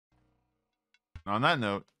On that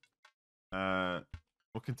note,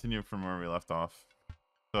 we'll continue from where we left off.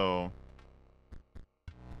 So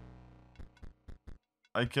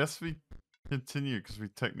I guess we continue because we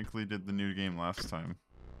technically did the new game last time.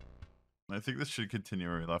 I think this should continue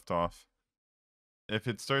where we left off. If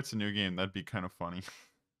it starts a new game, that'd be kind of funny.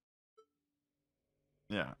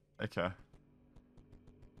 Yeah, okay.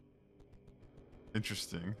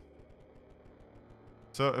 Interesting.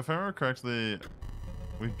 So if I remember correctly,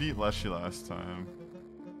 we beat Leshy last time.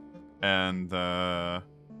 And that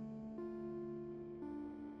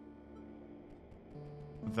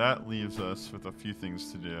leaves us with a few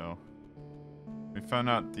things to do. We found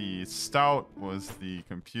out the stout was the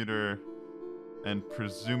computer, and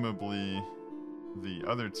presumably the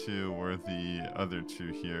other two were the other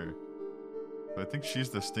two here. So I think she's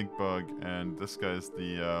the stink bug, and this guy's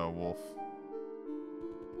the wolf.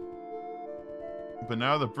 But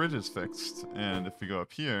now the bridge is fixed, and if we go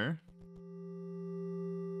up here,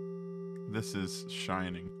 this is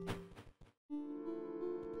shining.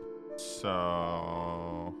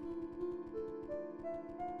 So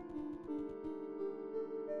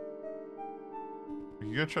we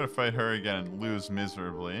can go try to fight her again and lose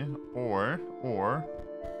miserably, or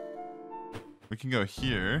we can go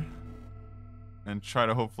here and try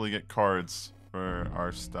to hopefully get cards for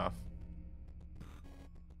our stuff.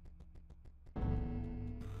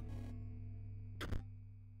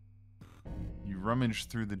 You rummage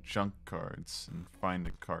through the junk cards and find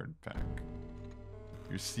a card pack.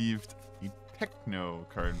 You received the Techno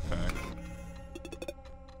card pack.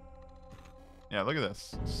 Yeah, look at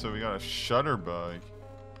this. So we got a Shutterbug.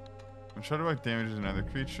 When Shutterbug damages another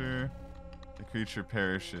creature, the creature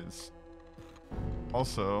perishes.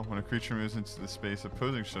 Also, when a creature moves into the space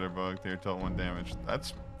opposing Shutterbug, they are dealt 1 damage.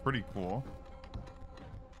 That's pretty cool.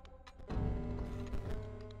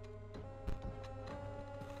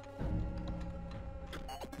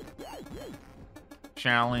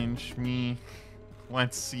 Challenge me.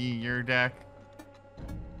 Let's see your deck.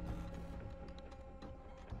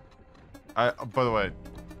 By the way,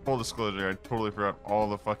 full disclosure, I totally forgot all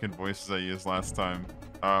the fucking voices I used last time.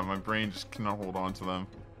 My brain just cannot hold on to them.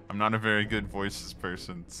 I'm not a very good voices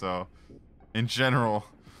person, so in general,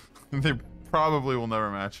 they probably will never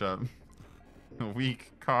match up.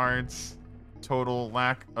 Weak cards, total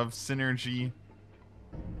lack of synergy.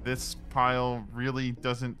 This pile really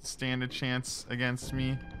doesn't stand a chance against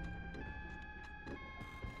me.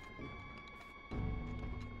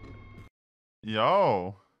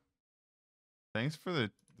 Yo. Thanks for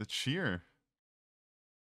the cheer.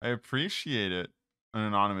 I appreciate it, an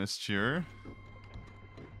anonymous cheer.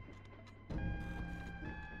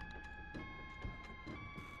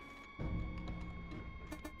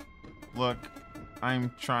 Look,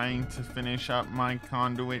 I'm trying to finish up my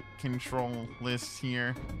conduit control list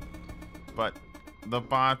here, but the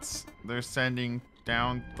bots they're sending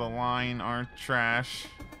down the line are trash.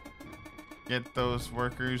 Get those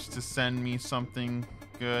workers to send me something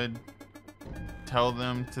good. Tell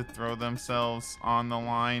them to throw themselves on the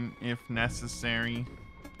line if necessary.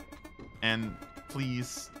 And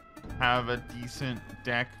please have a decent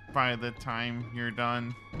deck by the time you're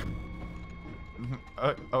done.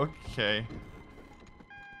 Okay.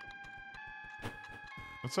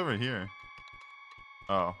 What's over here?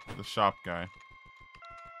 Oh, the shop guy.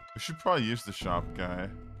 We should probably use the shop guy.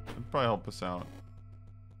 It'd probably help us out.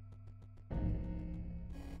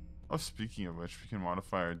 Oh, speaking of which, we can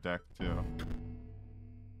modify our deck too.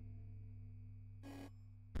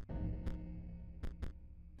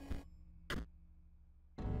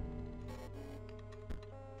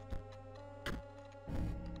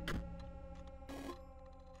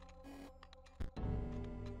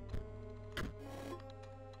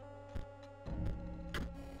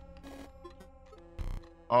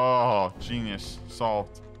 Oh, genius.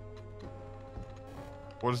 Solved.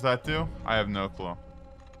 What does that do? I have no clue.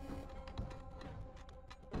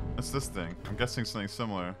 What's this thing? I'm guessing something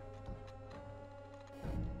similar.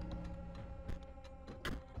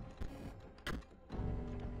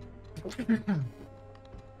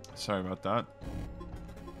 Sorry about that.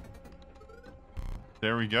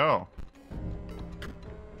 There we go.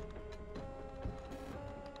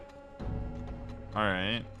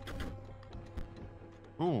 Alright.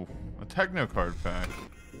 Ooh, a Techno card pack.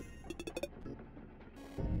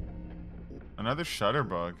 Another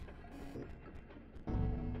Shutterbug.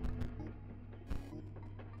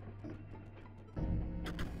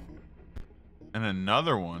 And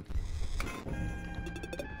another one.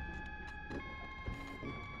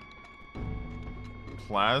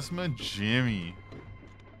 Plasma Jimmy.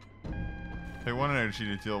 Pay 1 energy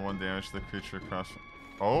to deal 1 damage to the creature across.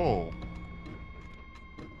 Oh.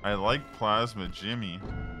 I like Plasma Jimmy.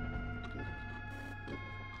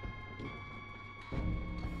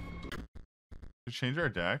 To change our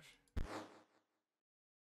deck?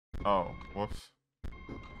 Oh, whoops.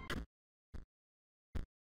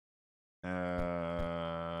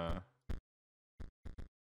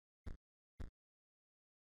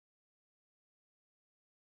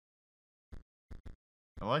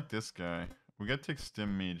 I like this guy. We gotta take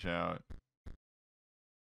Stim Mage out.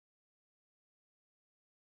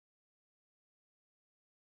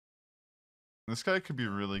 This guy could be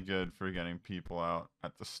really good for getting people out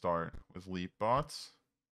at the start with leap bots.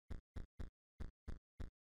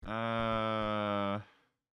 I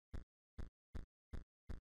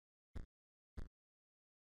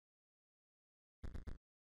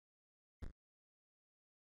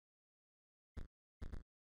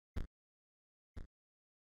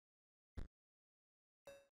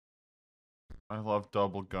love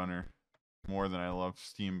Double Gunner more than I love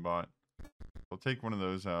Steambot. I'll take one of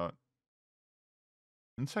those out.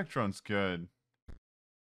 Insect Drone's good.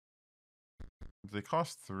 They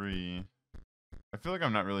cost 3. I feel like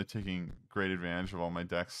I'm not really taking great advantage of all my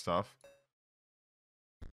deck stuff.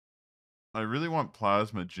 I really want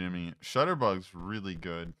Plasma Jimmy. Shutterbug's really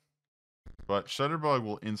good. But Shutterbug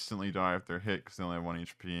will instantly die if they're hit because they only have 1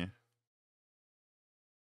 HP.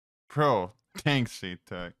 Bro, thanks,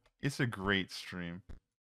 Tech. It's a great stream.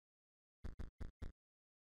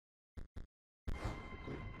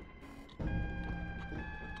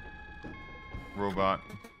 Robot.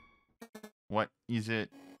 What is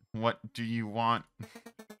it? What do you want?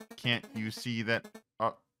 Can't you see that?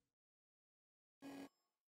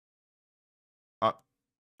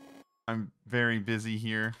 I'm very busy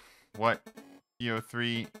here. What?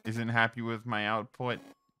 PO3 isn't happy with my output,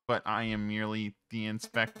 but I am merely the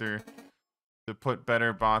inspector. To put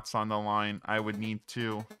better bots on the line, I would need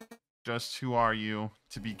to. Just who are you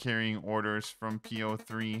to be carrying orders from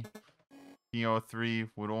PO3? PO3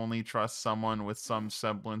 would only trust someone with some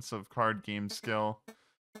semblance of card game skill.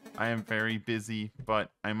 I am very busy,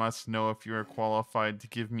 but I must know if you are qualified to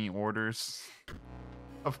give me orders.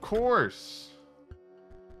 Of course!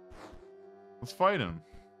 Let's fight him.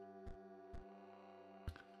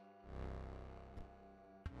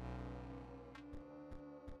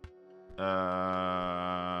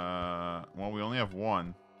 Well, we only have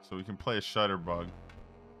 1, so we can play a Shutterbug.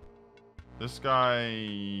 This guy,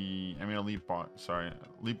 I mean a Leap Bot, sorry.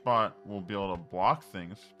 Leap Bot will be able to block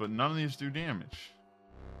things, but none of these do damage.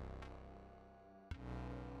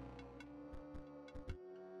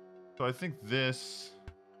 So I think this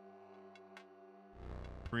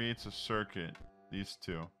creates a circuit, these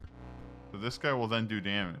two. So this guy will then do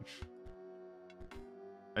damage.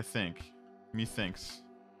 I think. Methinks.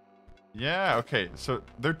 Yeah, okay, so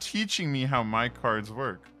they're teaching me how my cards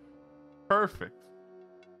work. Perfect.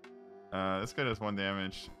 This guy does 1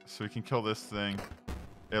 damage, so we can kill this thing.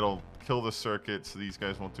 It'll kill the circuit, so these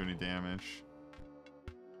guys won't do any damage.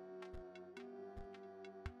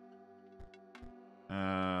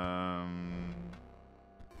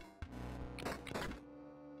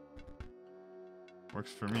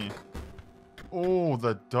 Works for me. Oh,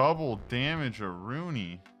 the double damage of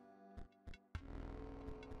Rooney.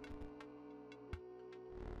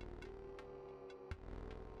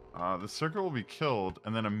 The circuit will be killed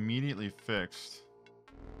and then immediately fixed.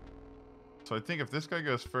 So I think if this guy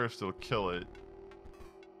goes first, it'll kill it.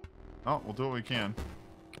 Oh, we'll do what we can.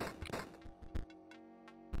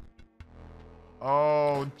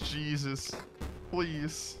 Oh, Jesus.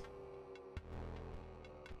 Please.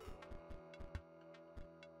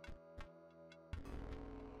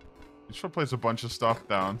 We should place a bunch of stuff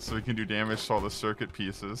down so we can do damage to all the circuit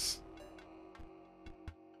pieces.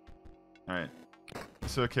 Alright.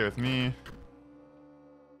 It's okay with me.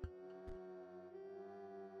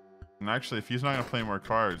 And actually, if he's not going to play more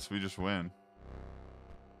cards, we just win.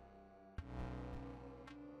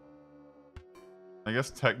 I guess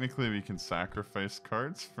technically we can sacrifice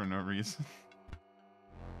cards for no reason.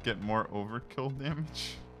 Get more overkill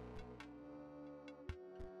damage.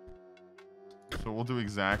 So we'll do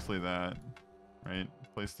exactly that. Right?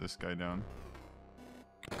 Place this guy down.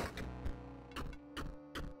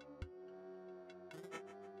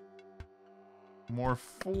 More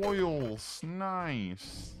foils.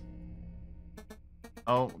 Nice.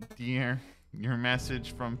 Oh dear. Your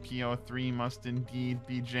message from PO3 must indeed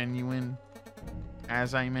be genuine.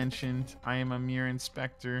 As I mentioned, I am a mere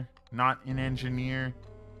inspector, not an engineer,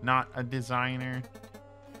 not a designer.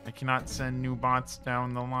 I cannot send new bots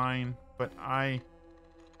down the line, but I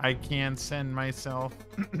can send myself.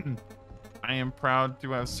 I am proud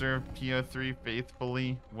to have served PO3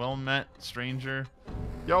 faithfully. Well met, stranger.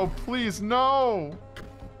 Yo, please, no!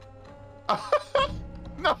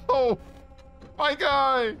 No! My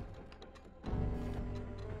guy!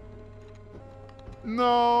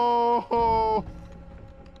 No!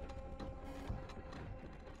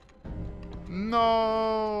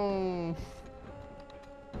 No!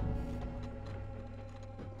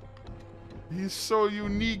 He's so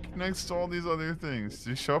unique next to all these other things.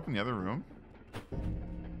 Did he show up in the other room?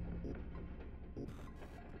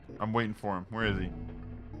 I'm waiting for him. Where is he?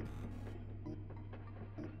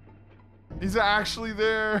 He's actually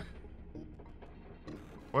there!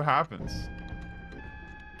 What happens?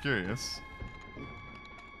 Curious.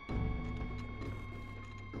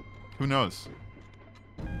 Who knows?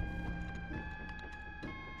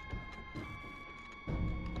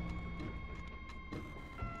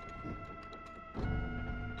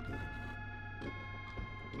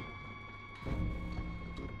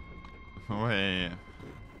 Wait.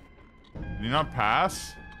 Did he not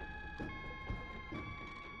pass?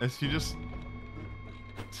 Is he just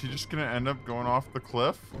gonna end up going off the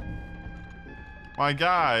cliff? My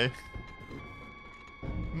guy.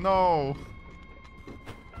 No.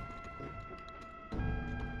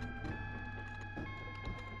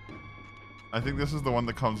 I think this is the one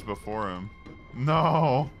that comes before him.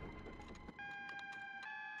 No.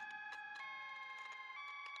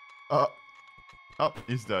 Oh,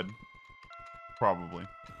 he's dead. Probably.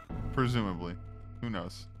 Presumably. Who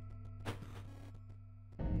knows?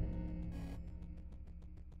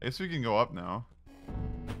 I guess we can go up now.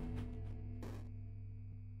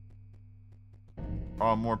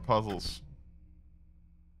 Oh, more puzzles.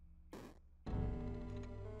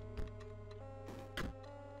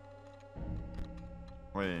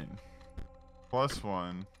 Wait.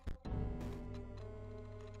 +1.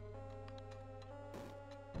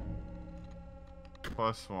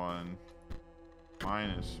 +1.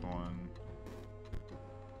 -1.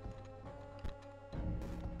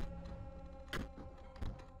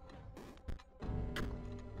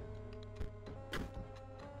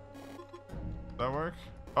 That work?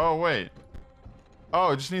 Oh, wait.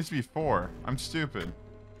 Oh, it just needs to be 4. I'm stupid.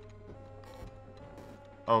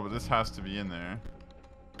 Oh, but this has to be in there.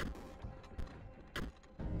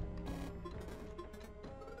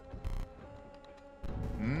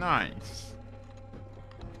 Nice.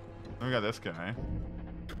 Then we got this guy.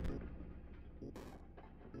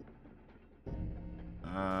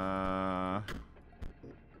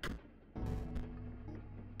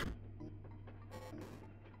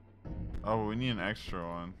 Oh, we need an extra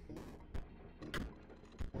one.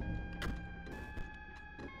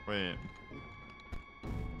 Wait.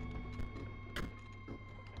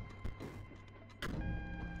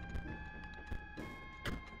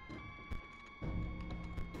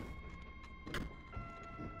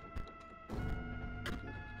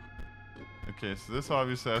 Okay, so this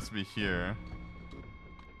obviously has to be here.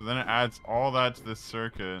 So then it adds all that to this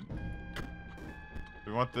circuit.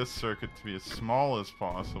 We want this circuit to be as small as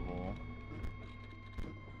possible.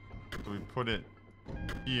 So we put it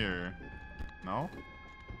here. No?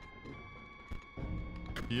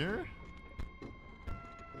 Here?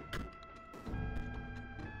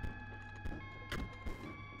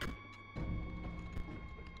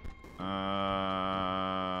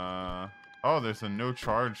 Oh, there's a no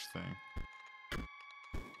charge thing.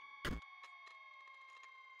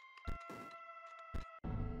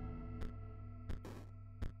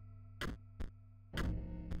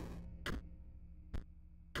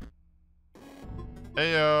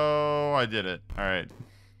 Heyo, I did it. All right.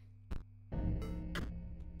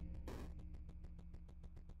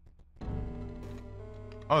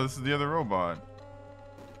 Oh, this is the other robot.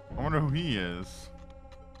 I wonder who he is.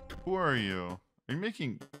 Who are you? Are you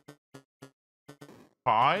making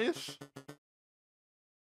pies?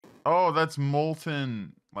 Oh, that's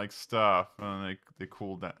molten like stuff. And they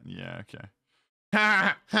cool down. Yeah, okay.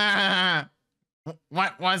 Ha ha!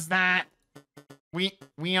 What was that?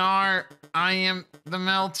 I am the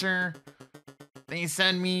melter. They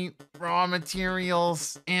send me raw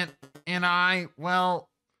materials and well,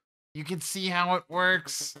 you can see how it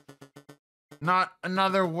works. Not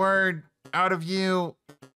another word out of you.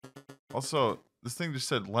 Also, this thing just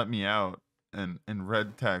said "let me out" and in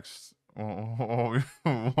red text. While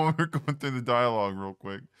we're going through the dialogue real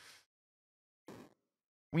quick.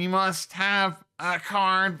 We must have a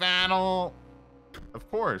card battle. Of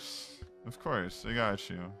course, I got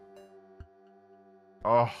you.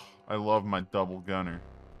 Oh, I love my double gunner.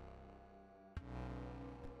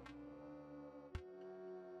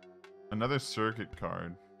 Another circuit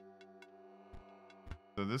card.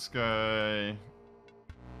 So this guy...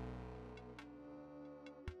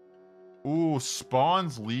 Ooh,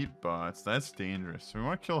 spawns leap bots. That's dangerous. So we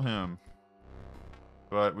want to kill him.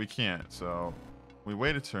 But we can't, so we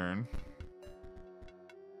wait a turn.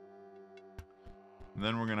 And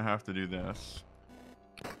then we're gonna have to do this.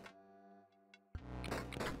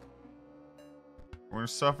 We're gonna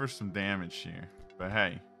suffer some damage here. But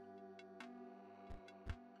hey.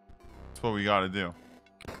 That's what we gotta do.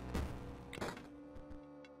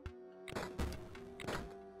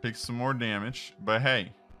 Take some more damage, but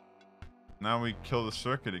hey. Now we kill the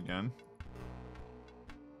circuit again.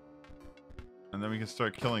 And then we can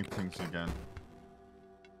start killing things again.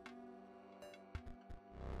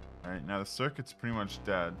 Alright, now the circuit's pretty much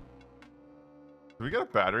dead. Do we get a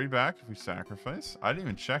battery back if we sacrifice? I didn't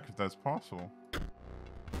even check if that's possible.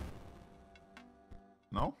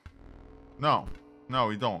 No? No. No,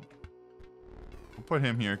 we don't. We'll put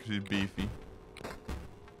him here because he's beefy.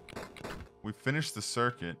 We finish the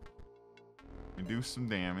circuit. We do some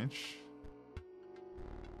damage.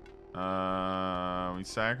 We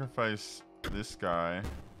sacrifice this guy.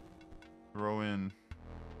 Throw in...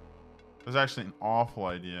 It was actually an awful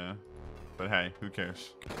idea. But hey, who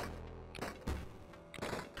cares?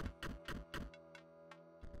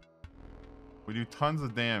 We do tons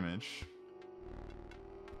of damage.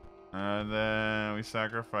 And then we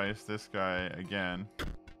sacrifice this guy again.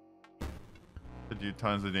 To do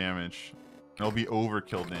tons of damage. It'll be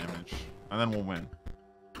overkill damage. And then we'll win.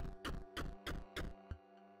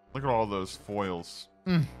 Look at all those foils.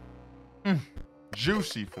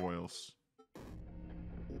 Juicy foils.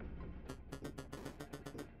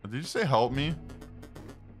 Did you say help me?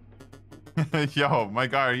 Yo, my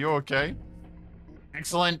guy, are you okay?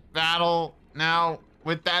 Excellent battle. Now,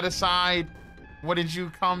 with that aside, what did you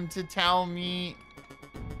come to tell me?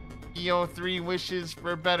 EO3 wishes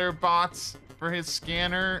for better bots for his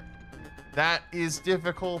scanner. That is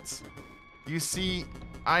difficult. You see,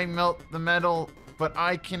 I melt the metal, but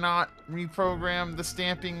I cannot reprogram the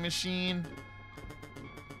stamping machine.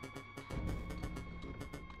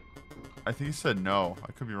 I think he said no.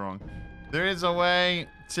 I could be wrong. There is a way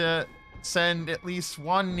to send at least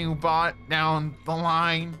one new bot down the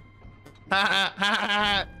line.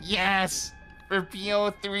 Yes! For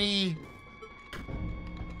PO3.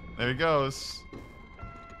 There he goes.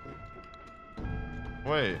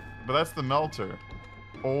 Wait, but that's the melter.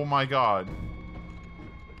 Oh my god.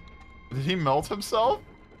 Did he melt himself?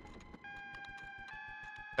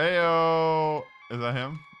 Ayo! Is that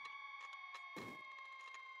him?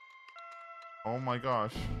 Oh my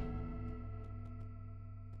gosh.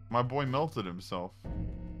 My boy melted himself.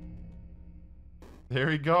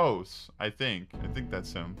 There he goes. I think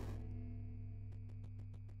that's him.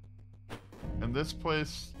 And this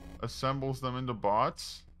place assembles them into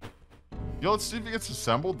bots. Yo, let's see if he gets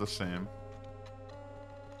assembled the same.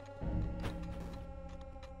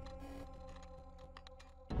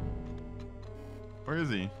 Where is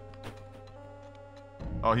he?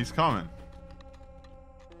 Oh, he's coming.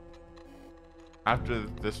 After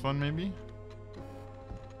this one, maybe?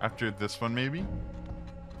 After this one, maybe?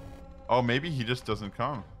 Oh, maybe he just doesn't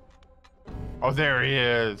come. Oh, there he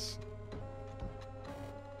is.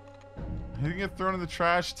 He can get thrown in the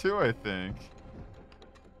trash too, I think.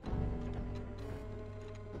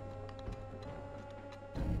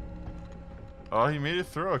 Oh, he made it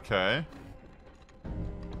through okay.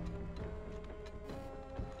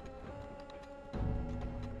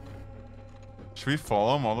 Should we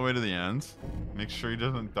follow him all the way to the end? Make sure he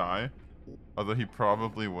doesn't die. Although he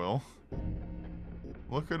probably will.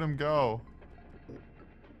 Look at him go.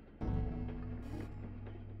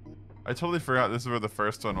 I totally forgot this is where the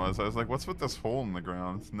first one was. I was like, what's with this hole in the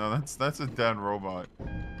ground? No, that's a dead robot.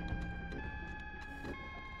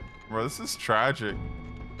 Bro, this is tragic.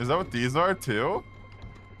 Is that what these are too?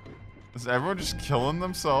 Is everyone just killing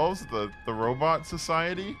themselves? The robot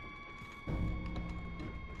society?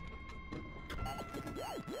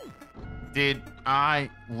 Did I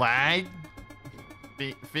lag?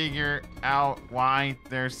 Figure out why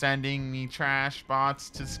they're sending me trash bots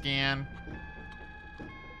to scan?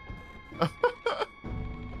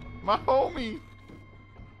 My homie!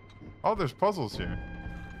 Oh, there's puzzles here.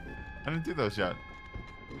 I didn't do those yet.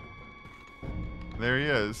 There he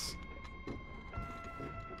is.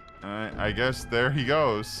 I guess there he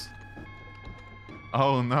goes.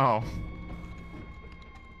 Oh no.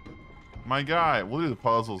 My guy. We'll do the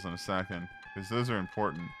puzzles in a second, because those are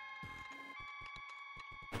important.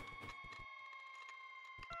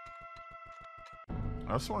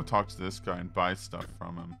 I also want to talk to this guy and buy stuff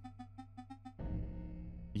from him.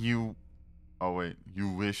 Oh wait, you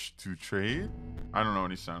wish to trade? I don't know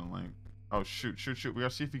what he sounded like. Oh shoot. We gotta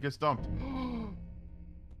see if he gets dumped.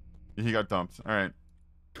 He got dumped. Alright.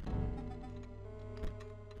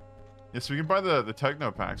 Yeah, so we can buy the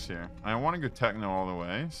techno packs here. I don't want to go techno all the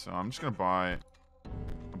way, so I'm just gonna buy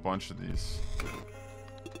a bunch of these.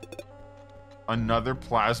 Another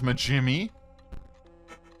plasma Jimmy.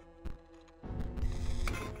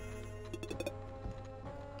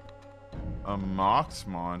 A Mox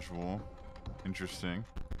module. Interesting.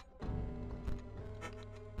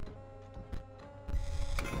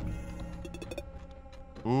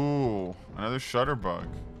 Ooh, another shutter bug.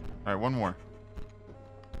 All right, one more.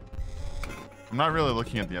 I'm not really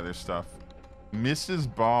looking at the other stuff.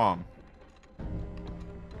 Mrs. Bomb.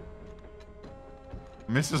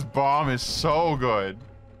 Mrs. Bomb is so good.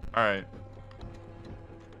 All right.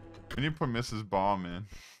 We need to put Mrs. Bomb in.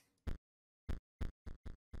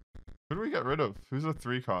 Who do we get rid of? Who's a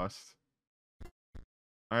 3 cost?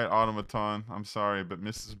 All right, Automaton. I'm sorry, but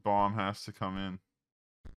Mrs. Bomb has to come in.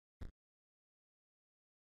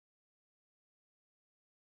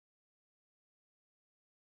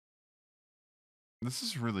 This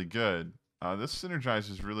is really good. This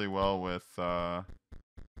synergizes really well with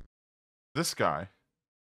this guy.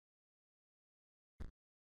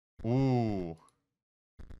 Ooh.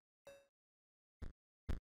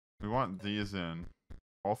 We want these in.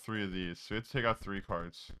 All 3 of these. So we have to take out 3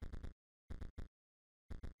 cards.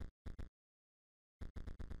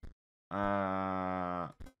 I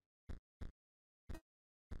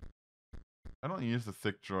don't use the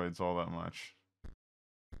thick droids all that much.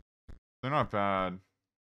 They're not bad.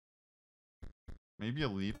 Maybe a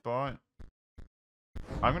leap bot?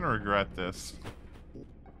 I'm gonna regret this.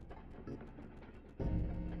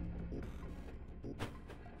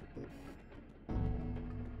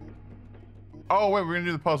 Oh wait, we're gonna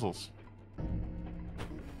do the puzzles.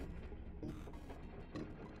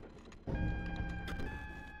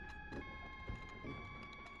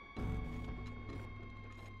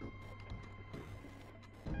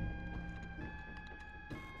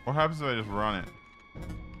 What happens if I just run it?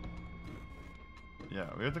 Yeah,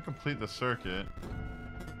 we have to complete the circuit.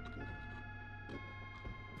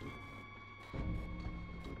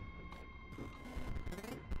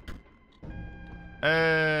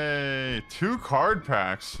 Hey, 2 card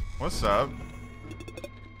packs. What's up?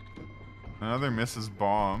 Another Mrs.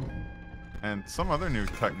 Bomb. And some other new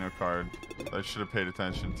techno card that I should have paid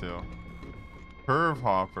attention to. Curve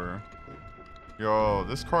Hopper. Yo,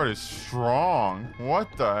 this card is strong. What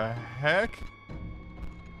the heck?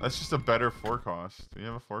 That's just a better 4 cost. Do we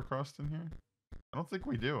have a 4 cost in here? I don't think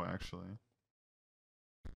we do, actually.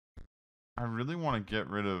 I really want to get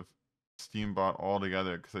rid of Steambot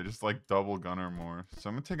altogether because I just like double gunner more. So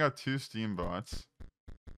I'm going to take out 2 Steambots.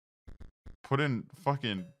 Put in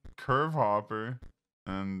fucking Curve Hopper.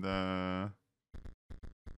 And,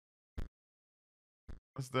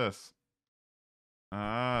 what's this?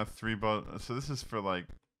 3 so this is for, like,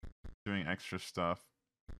 doing extra stuff.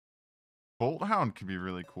 Bolt Hound could be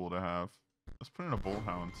really cool to have. Let's put in a Bolt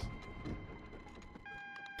Hound.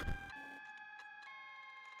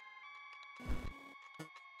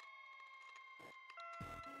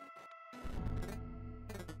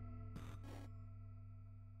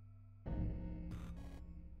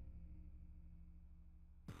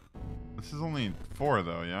 This is only 4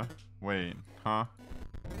 though, yeah? Wait, huh?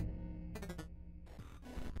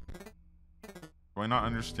 Do I not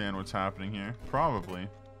understand what's happening here? Probably.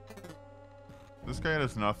 This guy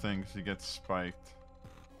does nothing because he gets spiked.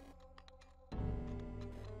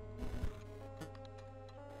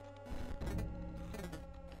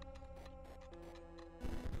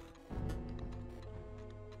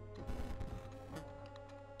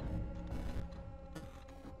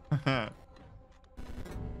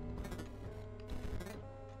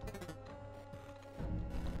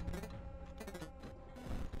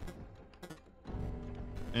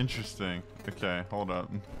 Interesting. Okay, hold up.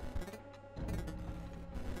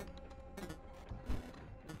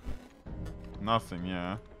 Nothing,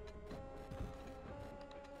 yeah.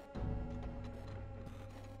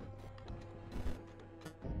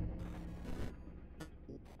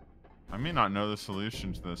 I may not know the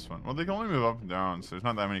solution to this one. Well, they can only move up and down, so there's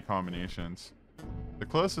not that many combinations. The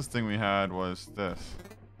closest thing we had was this.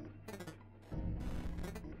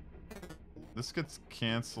 This gets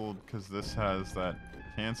canceled because this has that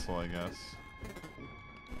cancel, I guess.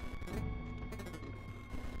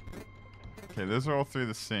 Okay, those are all 3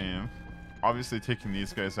 the same. Obviously, taking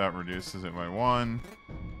these guys out reduces it by 1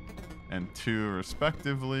 and 2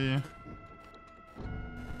 respectively.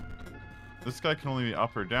 This guy can only be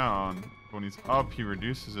up or down. When he's up, he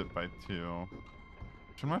reduces it by 2.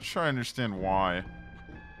 Which I'm not sure I understand why.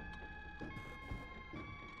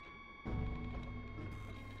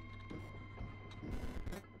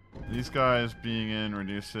 These guys being in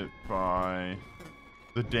reduce it by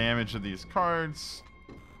the damage of these cards.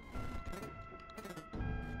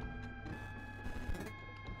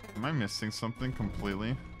 Am I missing something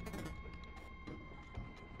completely?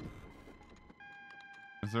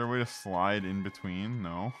 Is there a way to slide in between?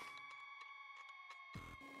 No.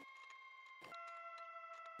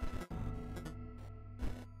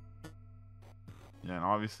 Yeah, and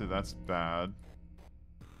obviously that's bad.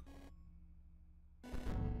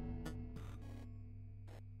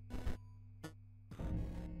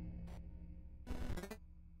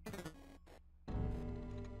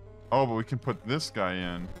 Oh, but we can put this guy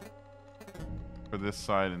in for this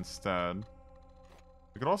side instead.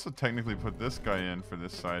 We could also technically put this guy in for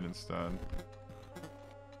this side instead.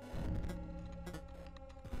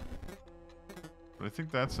 But I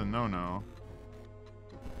think that's a no-no.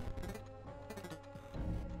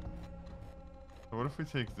 So what if we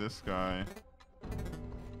take this guy?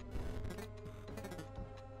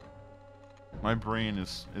 My brain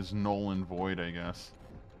is null and void, I guess.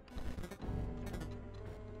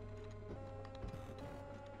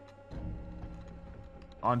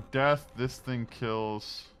 On death, this thing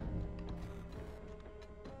kills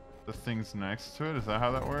the things next to it. Is that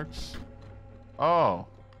how that works? Oh.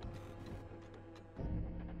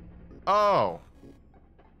 Oh.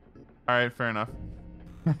 Alright, fair enough.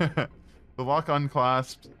 The lock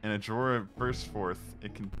unclasped and a drawer burst forth.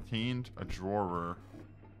 It contained a drawer.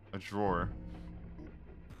 A drawer.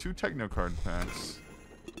 2 techno card packs.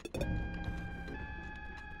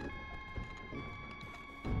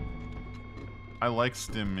 I like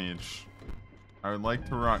Stim Mage. I would like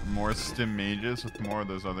to rock more Stim Mages with more of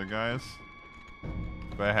those other guys.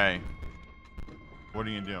 But hey. What are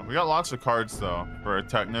you gonna do? We got lots of cards though for a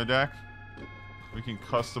techno deck. We can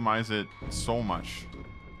customize it so much.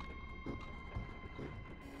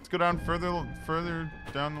 Let's go down further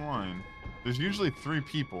down the line. There's usually 3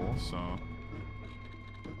 people, so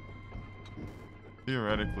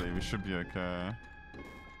theoretically we should be okay.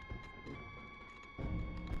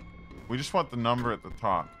 We just want the number at the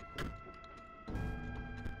top.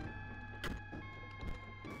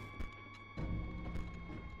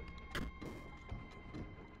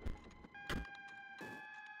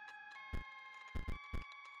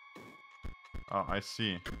 Oh, I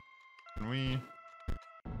see. Can we...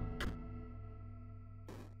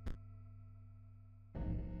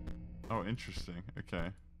 Oh, interesting. Okay.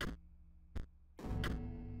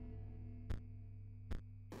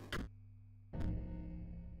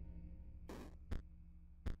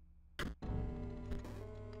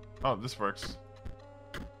 Oh, this works.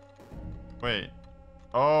 Wait.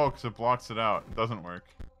 Oh, because it blocks it out. It doesn't work.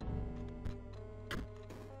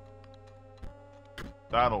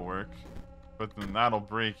 That'll work. But then that'll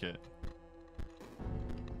break it.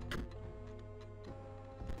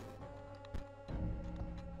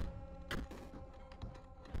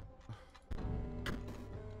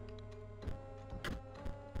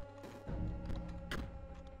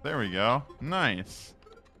 There we go. Nice.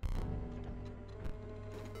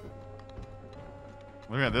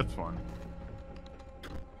 Look at this one.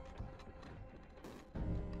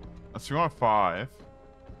 So we want 5.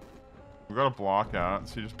 We got a block out,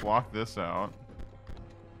 so you just block this out.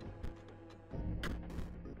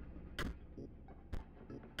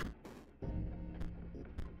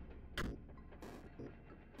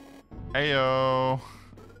 Heyo.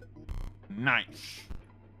 Nice.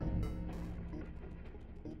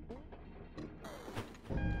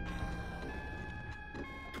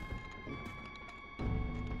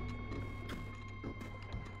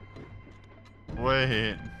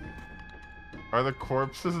 Wait. Are the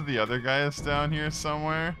corpses of the other guys down here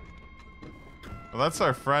somewhere? Well, that's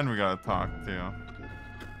our friend we gotta talk to.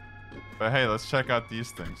 But hey, let's check out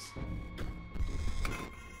these things.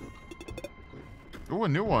 Ooh, a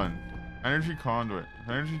new one. Energy conduit. If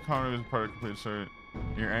energy conduit is a part of complete, so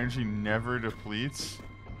your energy never depletes.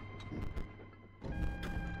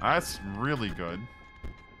 That's really good.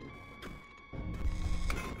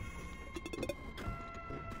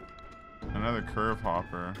 Another curve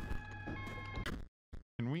hopper.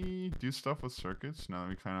 Can we do stuff with circuits now that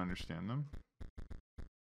we kind of understand them?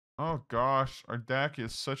 Oh gosh, our deck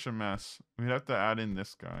is such a mess. We'd have to add in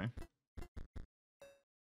this guy.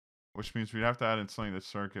 Which means we'd have to add in something to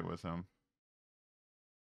circuit with him.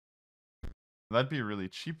 That'd be a really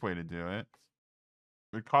cheap way to do it.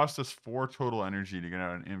 It would cost us 4 total energy to get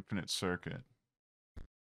out an infinite circuit.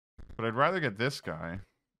 But I'd rather get this guy.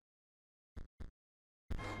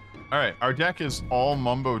 Alright, our deck is all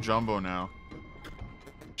mumbo jumbo now.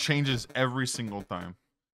 Changes every single time.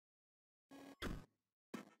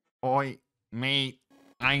 Oi, mate,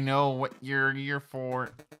 I know what you're here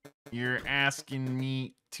for. You're asking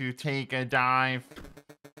me to take a dive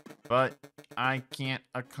but I can't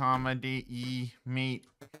accommodate ye, mate.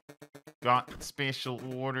 Got special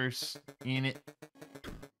orders in it.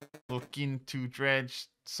 Looking to dredge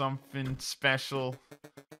something special.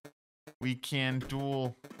 We can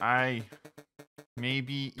duel. I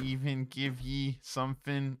maybe even give ye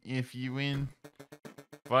something if you win.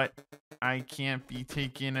 But I can't be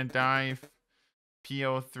taking a dive.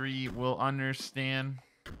 PO3 will understand.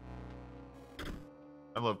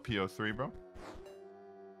 I love PO3, bro.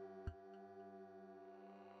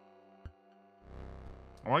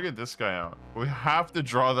 I want to get this guy out. We have to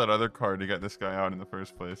draw that other card to get this guy out in the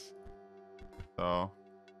first place. So,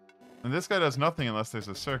 and this guy does nothing unless there's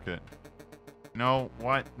a circuit. Know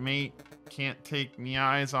what, mate? Can't take me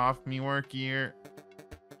eyes off me work here.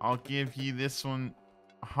 I'll give you this one.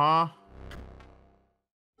 Huh?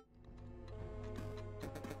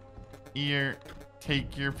 Here,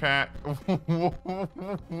 take your pack.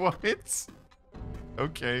 What?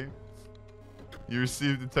 Okay. You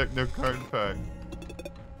received the techno card pack.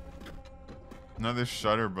 Another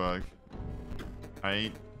shutter bug.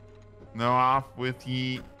 No off with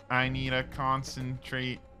ye. I need a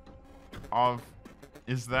concentrate of.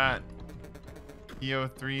 Is that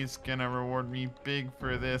PO3 is gonna reward me big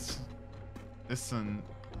for this? Listen,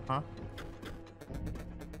 huh?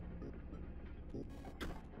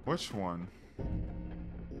 Which one?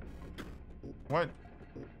 What?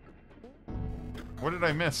 What did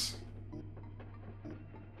I miss?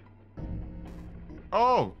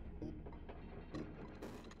 Oh!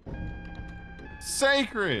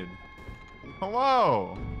 Sacred!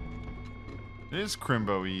 Hello! It is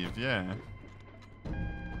Crimbo Eve, yeah.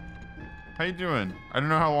 How you doing? I don't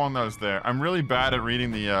know how long that was there. I'm really bad at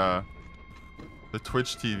reading the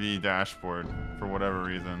Twitch TV dashboard for whatever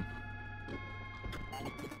reason.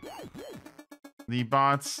 The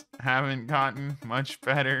bots haven't gotten much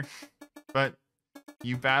better, but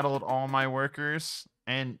you battled all my workers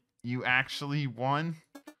and you actually won.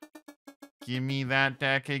 Give me that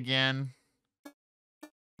deck again.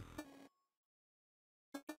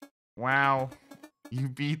 Wow, you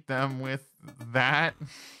beat them with that?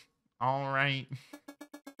 All right.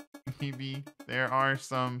 Maybe there are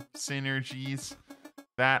some synergies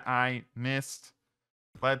that I missed.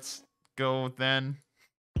 Let's go then.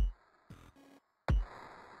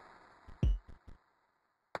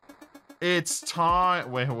 It's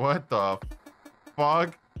time. Wait, what the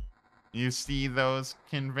fuck? You see those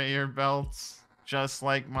conveyor belts? Just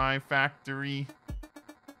like my factory.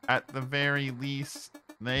 At the very least,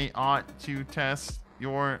 they ought to test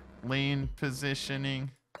your lane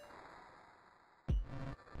positioning.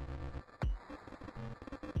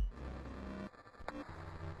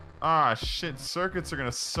 Ah, shit. Circuits are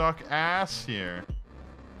gonna suck ass here.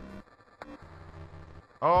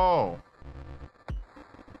 Oh.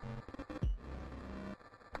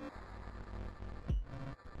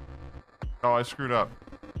 Oh, I screwed up.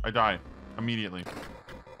 I died. Immediately.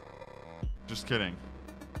 Just kidding.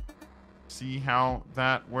 See how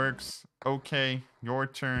that works? Okay, your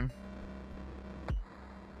turn.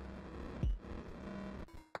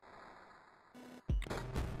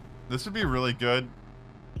 This would be really good.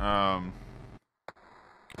 Oh,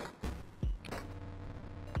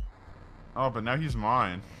 but now he's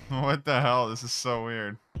mine. What the hell? This is so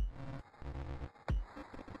weird.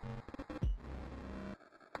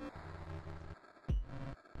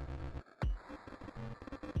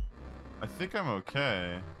 I think I'm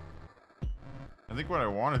okay. I think what I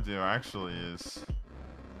want to do actually is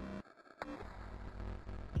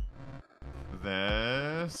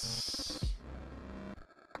this.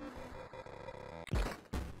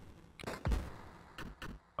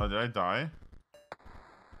 Oh, did I die?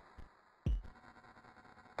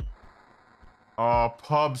 Oh,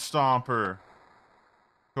 pub stomper.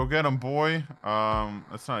 Go get him, boy.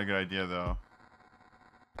 That's not a good idea though.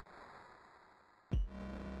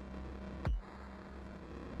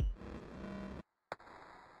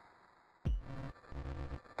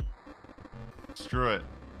 Screw it.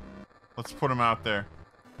 Let's put him out there.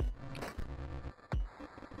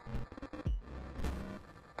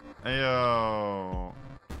 Ayo.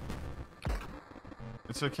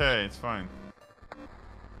 It's okay. It's fine.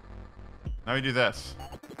 Now we do this.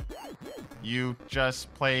 You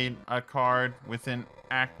just played a card with an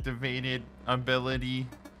activated ability.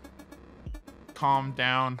 Calm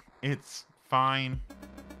down. It's fine.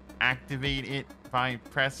 Activate it by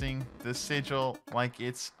pressing the sigil like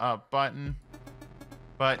it's a button.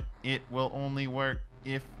 But it will only work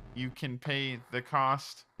if you can pay the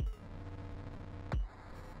cost.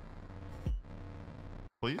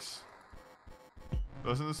 Please?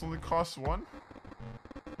 Doesn't this only cost one?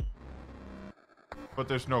 But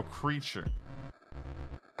there's no creature.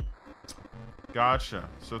 Gotcha.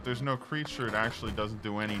 So if there's no creature, it actually doesn't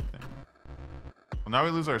do anything. Well, now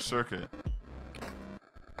we lose our circuit.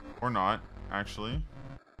 Or not, actually.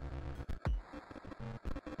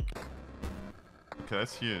 Okay,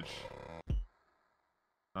 that's huge.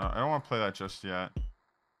 I don't want to play that just yet.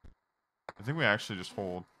 I think we actually just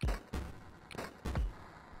hold.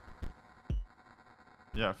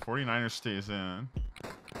 Yeah, 49er stays in.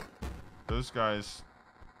 Those guys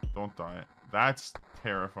don't die. That's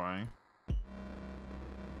terrifying.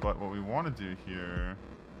 But what we want to do here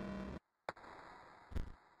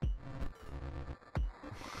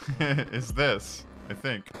is this, I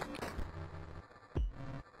think.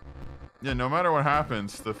 Yeah, no matter what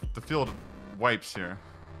happens, the field wipes here.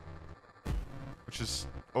 Which is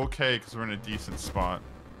okay, because we're in a decent spot.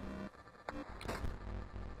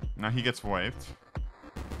 Now he gets wiped.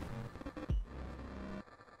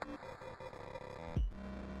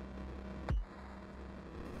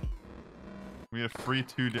 We get free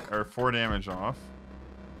 4 damage off.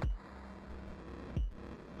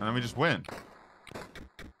 And then we just win.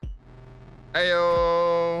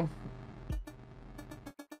 Ayo!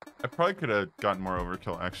 I probably could have gotten more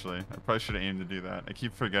overkill, actually. I probably should have aimed to do that. I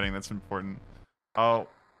keep forgetting that's important. Oh,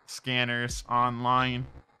 scanners online.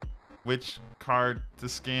 Which card to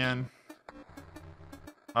scan?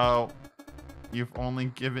 Oh, you've only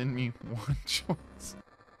given me one choice.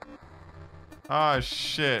 Oh,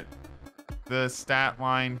 shit. The stat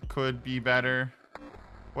line could be better.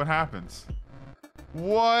 What happens?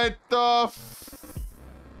 What the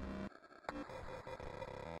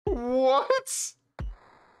What?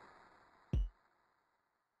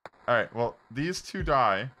 Alright, well, these two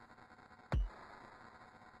die.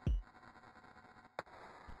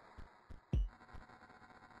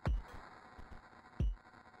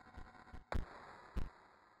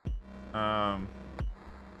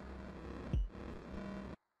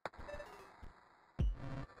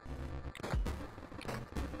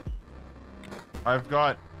 I've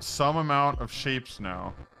got some amount of shapes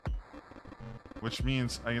now. Which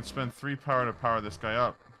means I can spend 3 power to power this guy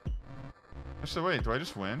up. Actually, wait, do I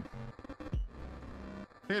just win?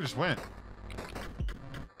 I think I just win.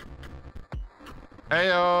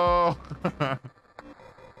 Ayo!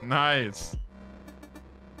 Nice.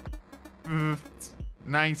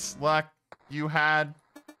 Nice luck you had.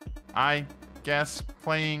 I guess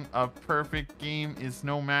playing a perfect game is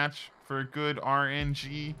no match for good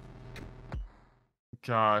RNG.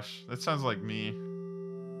 Gosh, that sounds like me.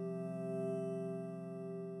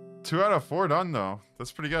 2 out of 4 done, though.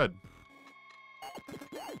 That's pretty good.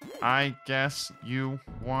 I guess you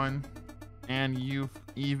won. And you've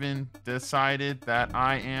even decided that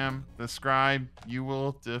I am the scribe you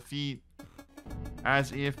will defeat.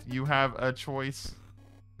 As if you have a choice.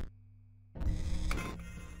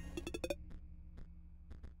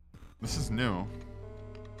 This is new.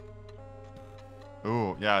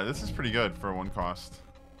 Ooh, yeah, this is pretty good for 1 cost.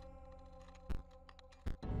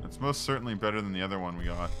 It's most certainly better than the other one we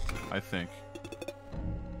got, I think.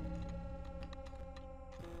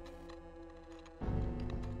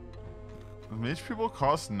 Mage people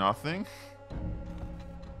cost nothing?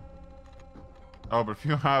 Oh, but if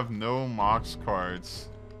you have no Mox cards,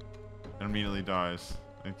 it immediately dies.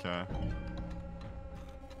 Okay.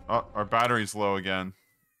 Oh, our battery's low again.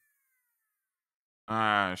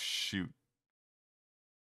 Ah, shoot.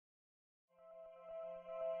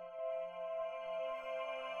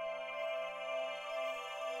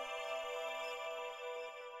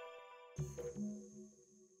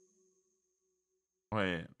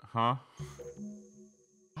 Wait, huh?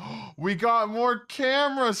 We got more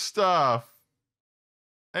camera stuff!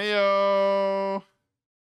 Ayo!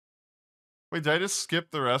 Wait, did I just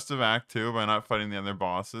skip the rest of Act 2 by not fighting the other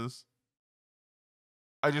bosses?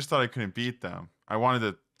 I just thought I couldn't beat them. I wanted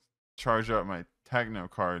to charge up my techno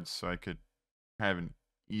cards so I could have an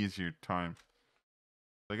easier time.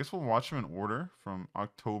 I guess we'll watch them in order from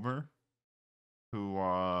October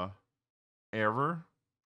to ever.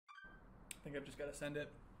 I think I've just got to send it.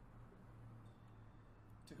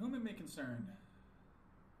 To whom it may concern.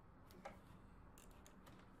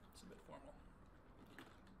 It's a bit formal.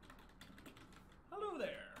 Hello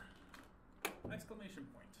there! Exclamation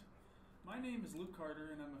point. My name is Luke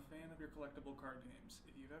Carter, and I'm a fan of your collectible card games.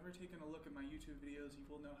 If you've ever taken a look at my YouTube videos, you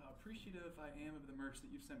will know how appreciative I am of the merch that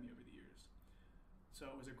you've sent me over the years. So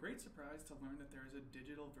it was a great surprise to learn that there is a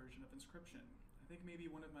digital version of Inscryption. I think maybe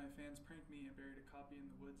one of my fans pranked me and buried a copy in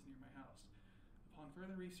the woods near my house. Upon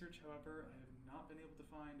further research, however, I have not been able to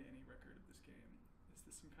find any record of this game. Is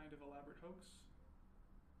this some kind of elaborate hoax?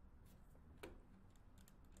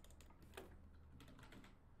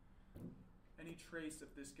 Any trace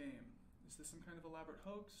of this game Is this some kind of elaborate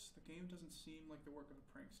hoax? The game doesn't seem like the work of a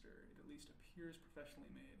prankster. It at least appears professionally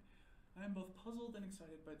made. I am both puzzled and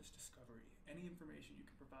excited by this discovery. Any information you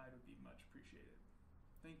can provide would be much appreciated.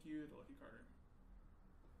 Thank you, the Lucky Carter.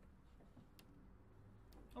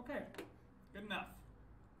 Okay, good enough.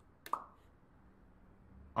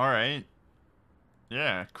 All right.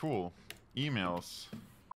 Yeah, cool. Emails.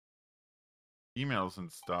 Emails and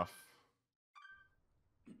stuff.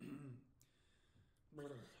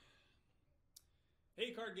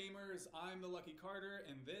 Hey card gamers, I'm the Lucky Carter,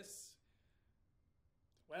 and this,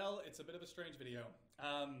 well, it's a bit of a strange video.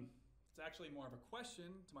 It's actually more of a question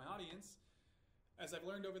to my audience. As I've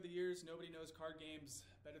learned over the years, nobody knows card games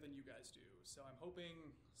better than you guys do, so I'm hoping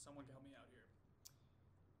someone can help me out here.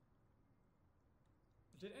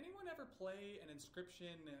 Did anyone ever play an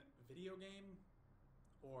Inscryption video game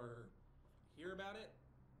or hear about it?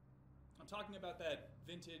 I'm talking about that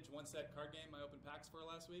vintage one-set card game I opened packs for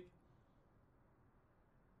last week.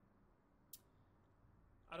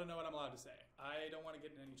 I don't know what I'm allowed to say. I don't want to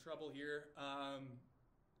get in any trouble here. I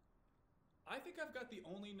think I've got the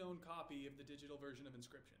only known copy of the digital version of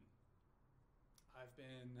Inscryption. I've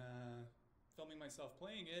been filming myself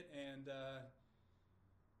playing it, and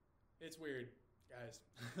it's weird, guys.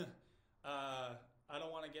 I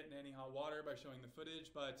don't want to get in any hot water by showing the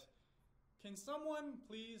footage, but can someone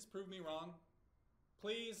please prove me wrong?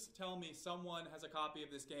 Please tell me someone has a copy of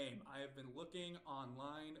this game. I have been looking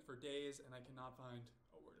online for days, and I cannot find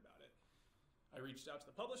a word about it. I reached out to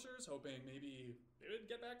the publishers, hoping maybe they would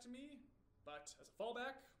get back to me, but as a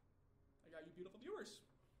fallback, I got you beautiful viewers.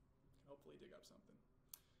 Can hopefully dig up something.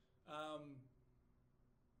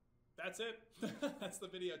 That's it. That's the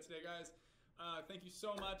video today, guys. Thank you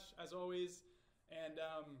so much, as always. And,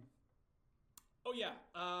 oh yeah,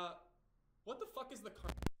 what the fuck is the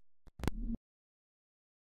card?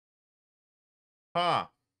 Huh.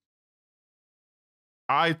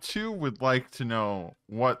 I too would like to know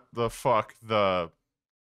what the fuck the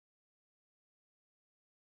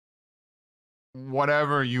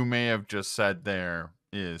whatever you may have just said there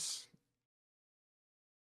is.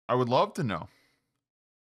 I would love to know.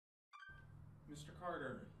 Mr.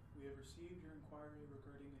 Carter, we have received your inquiry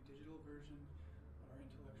regarding a digital version of our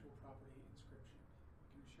intellectual property Inscryption. I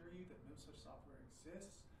can assure you that no such software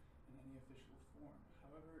exists in any official form.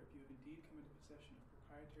 However, if you have indeed come into possession of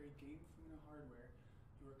proprietary Game Funa hardware,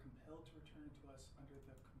 you are compelled to return it to us under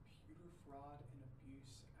the Computer Fraud and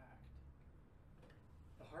Abuse Act.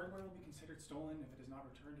 The hardware will be considered stolen if it is not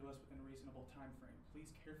returned to us within a reasonable time frame.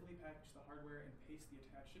 Please carefully package the hardware and paste the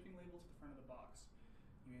attached shipping label to the front of the box.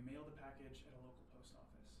 You may mail the package at a local post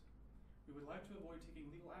office. We would like to avoid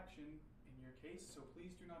taking legal action in your case, so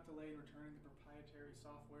please do not delay in returning the proprietary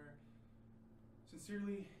software.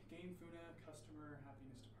 Sincerely, Game Funa, Customer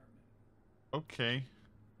Happiness Department. Okay.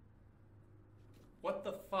 What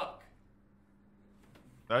the fuck?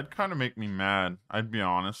 That'd kind of make me mad. I'd be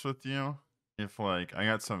honest with you. If like I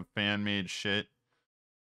got some fan-made shit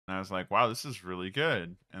and I was like, wow, this is really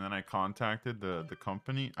good. And then I contacted the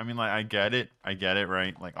company. I mean, like, I get it,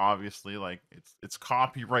 right? Like, obviously, like, it's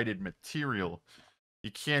copyrighted material.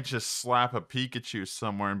 You can't just slap a Pikachu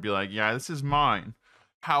somewhere and be like, yeah, this is mine.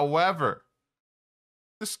 However,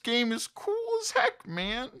 this game is cool as heck,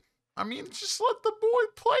 man. I mean, just let the boy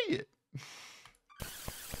play it.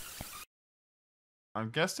 I'm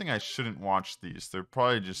guessing I shouldn't watch these. They're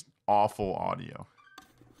probably just awful audio.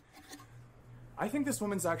 I think this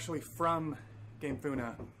woman's actually from Game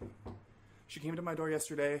Funa. She came to my door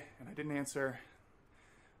yesterday, and I didn't answer.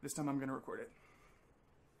 This time I'm gonna record it.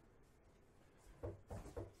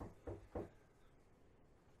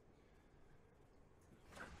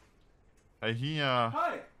 Hey, Hi!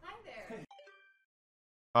 Hi there.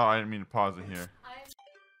 Oh, I didn't mean to pause it here.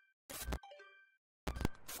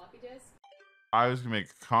 Floppy disk. I was gonna make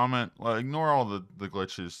a comment. Well, ignore all the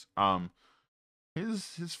glitches.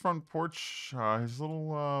 His front porch, his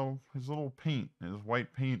little paint, his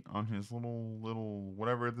white paint on his little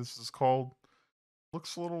whatever this is called,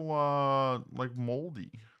 looks a little like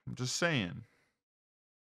moldy. I'm just saying.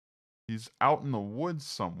 He's out in the woods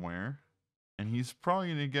somewhere, and he's probably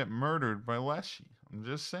gonna get murdered by Leshy. I'm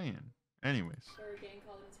just saying. Anyways. For a game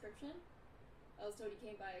called Inscryption. I was told you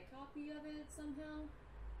came by a copy of it somehow.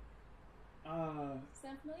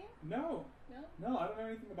 Sound familiar? No. No? No, I don't know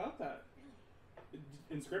anything about that. Really?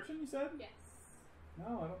 Inscryption, you said? Yes.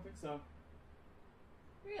 No, I don't think so.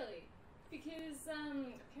 Really? Because,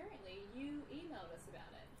 apparently you emailed us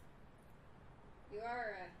about it. You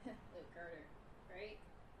are, Luke Carter, right?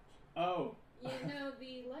 Oh. You know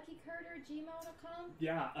the luckycarter@gmail.com?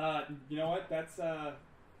 Yeah, you know what? That's, I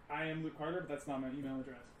am Luke Carter, but that's not my email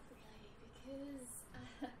address. Really? Because,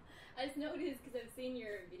 I just noticed because I've seen your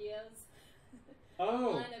videos.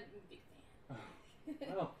 Oh. And I'm a big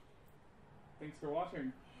fan. Well, thanks for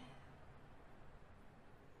watching.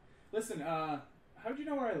 Listen, how'd you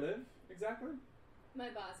know where I live exactly? My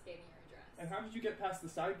boss gave me your address. And how did you get past the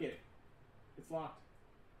side gate? It's locked.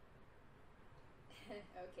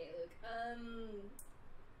 Okay, Luke.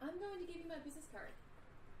 I'm going to give you my business card.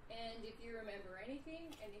 And if you remember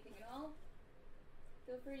anything at all,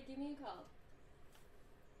 feel free to give me a call.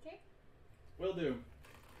 Okay? Will do.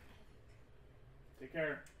 Take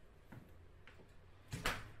care.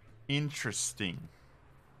 Interesting.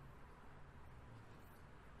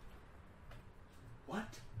 What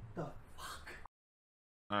the fuck?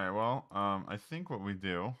 All right. Well, I think what we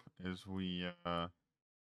do is we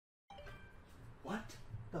What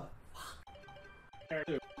the fuck?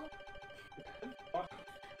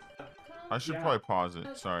 I should Yeah. probably pause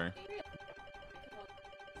it. Sorry.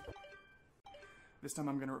 This time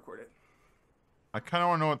I'm gonna record it. I kind of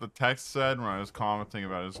want to know what the text said when I was commenting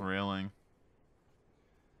about his railing.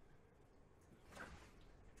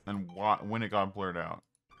 And when it got blurred out.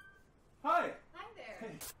 Hi! Hi there.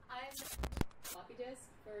 Hey. I'm floppy disk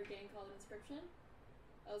for a game called Inscryption.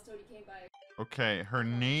 I was told you came by Okay, her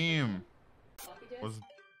name floppy disk. was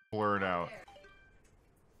blurred out. There.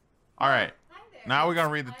 Alright, Hi there. now we gotta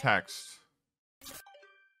read the I- text.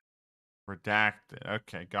 Redacted.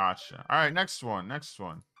 Okay, gotcha. Alright, next one. Next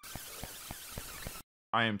one.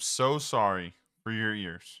 I am so sorry for your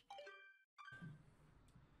ears.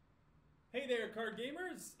 Hey there, card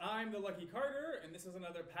gamers! I'm the Lucky Carter, and this is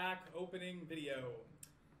another pack opening video.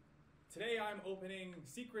 Today I'm opening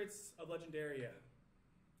Secrets of Legendaria,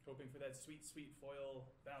 hoping for that sweet, sweet foil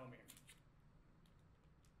Valamir.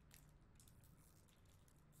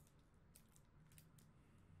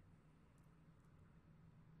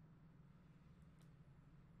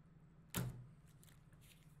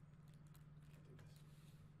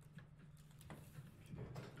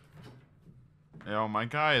 Yo, my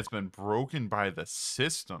guy has been broken by the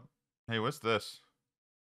system. Hey, what's this?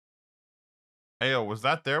 Ayo, was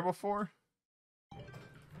that there before?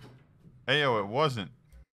 Ayo, it wasn't.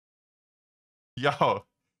 Yo.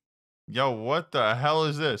 Yo, what the hell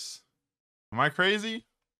is this? Am I crazy?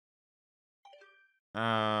 We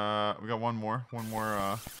got one more.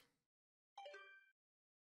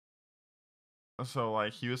 So,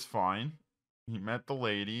 like, he was fine. He met the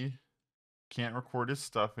lady. Can't record his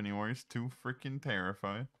stuff anymore. He's too freaking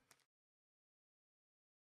terrified.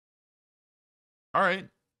 All right.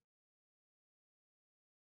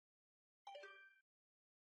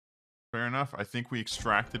 Fair enough. I think we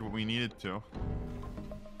extracted what we needed to.